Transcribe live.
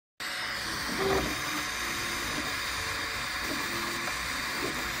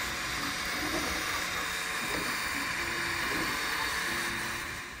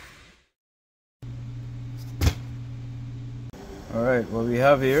Alright, what we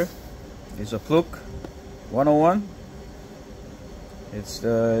have here is a Fluke 101. It's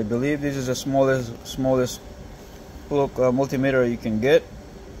I believe this is the smallest Fluke multimeter you can get.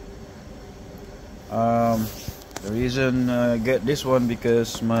 The reason I get this one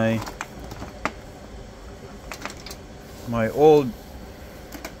because my old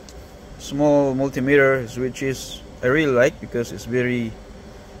small multimeter, which is I really like because it's very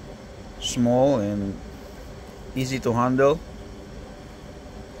small and easy to handle.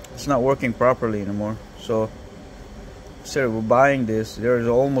 It's not working properly anymore, so instead of buying this, there's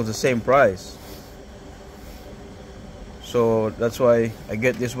almost the same price, so that's why I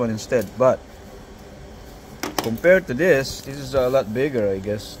get this one instead. But compared to this is a lot bigger, I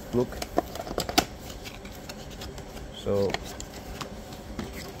guess. Look, so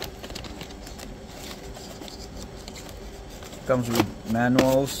comes with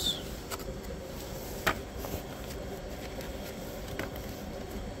manuals.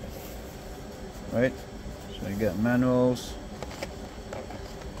 Right, so you got manuals,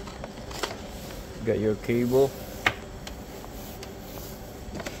 you got your cable,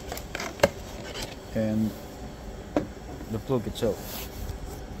 and the Fluke itself.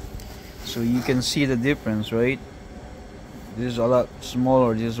 So you can see the difference, right? This is a lot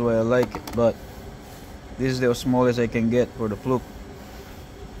smaller. This is why I like it, but this is the smallest I can get for the Fluke,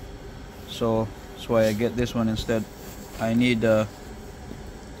 so that's why I get this one instead. I need a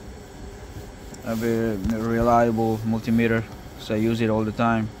very reliable multimeter, so I use it all the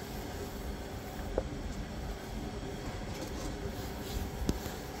time.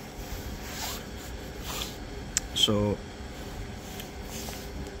 So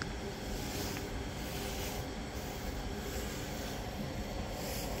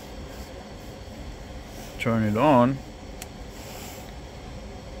turn it on,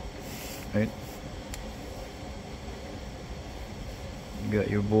 right? You got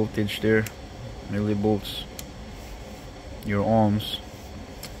your voltage there, millivolts, your ohms.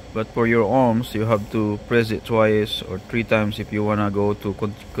 But for your ohms, you have to press it twice or 3 times if you wanna go to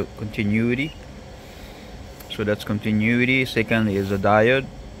continuity. So that's continuity. Second is a diode,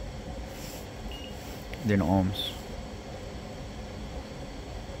 then ohms.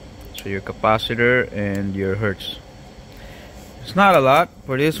 So your capacitor and your hertz. It's not a lot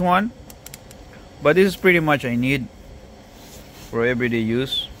for this one, but this is pretty much I need for everyday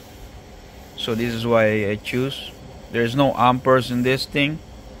use. So this is why I choose. There's no amperes in this thing.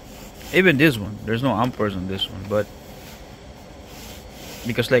 Even this one, there's no amperes on this one, but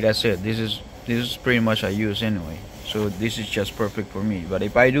because like I said, this is pretty much I use anyway. So this is just perfect for me. But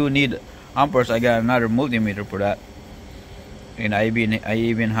if I do need amperes, I got another multimeter for that. And I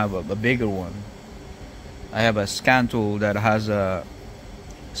even have a bigger one. I have a scan tool that has a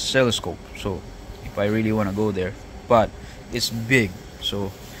oscilloscope, so if I really want to go there, but it's big,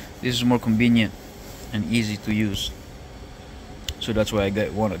 so this is more convenient and easy to use. So that's why I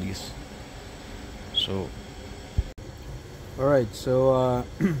got one of these. So alright, so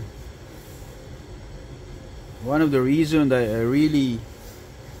one of the reasons that I really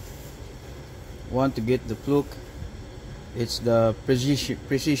want to get the Fluke, it's the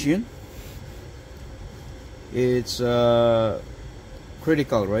precision. It's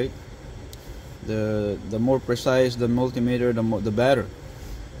critical, right? The more precise the multimeter, the better.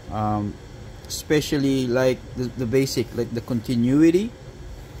 Especially like the basic, like the continuity.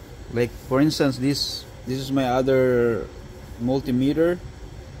 Like for instance, this is my other multimeter,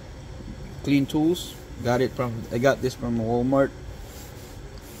 Clean Tools. I got this from Walmart.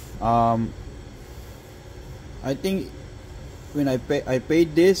 I think when I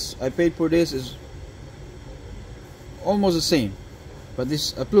paid for this is almost the same, but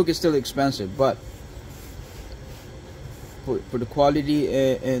this Fluke is still expensive. But for the quality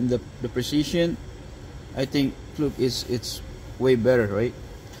and the precision, I think Fluke it's way better, right?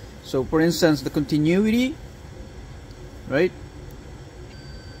 So for instance, the continuity, right?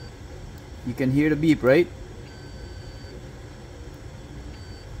 You can hear the beep, right?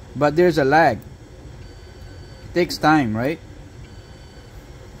 But there's a lag. It takes time, right?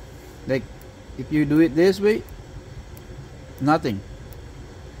 Like if you do it this way, nothing.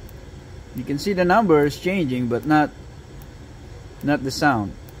 You can see the numbers changing, but not the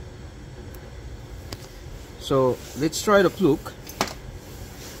sound. So let's try the Fluke.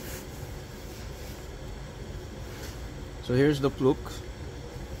 So here's the Fluke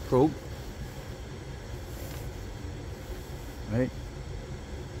probe, right?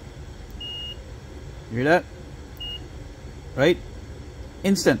 You hear that? Right?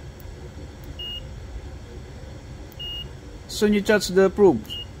 Instant. Soon you touch the probe,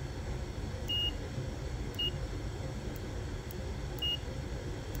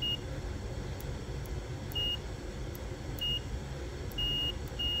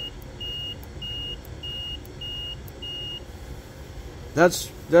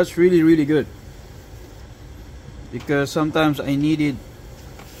 that's really good, because sometimes I needed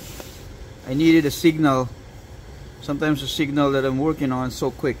a signal. Sometimes the signal that I'm working on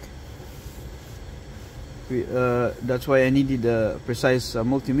so quick. That's why I needed a precise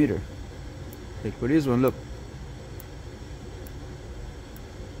multimeter. Like for this one, look.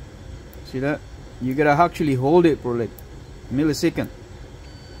 See that? You gotta actually hold it for like a millisecond.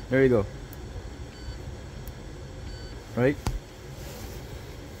 There you go. Right?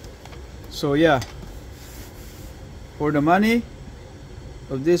 So yeah, for the money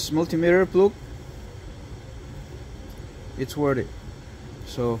of this multimeter, Fluke, it's worth it.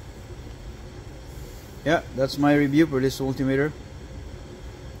 So yeah, that's my review for this multimeter.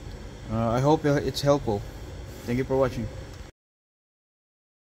 I hope it's helpful. Thank you for watching.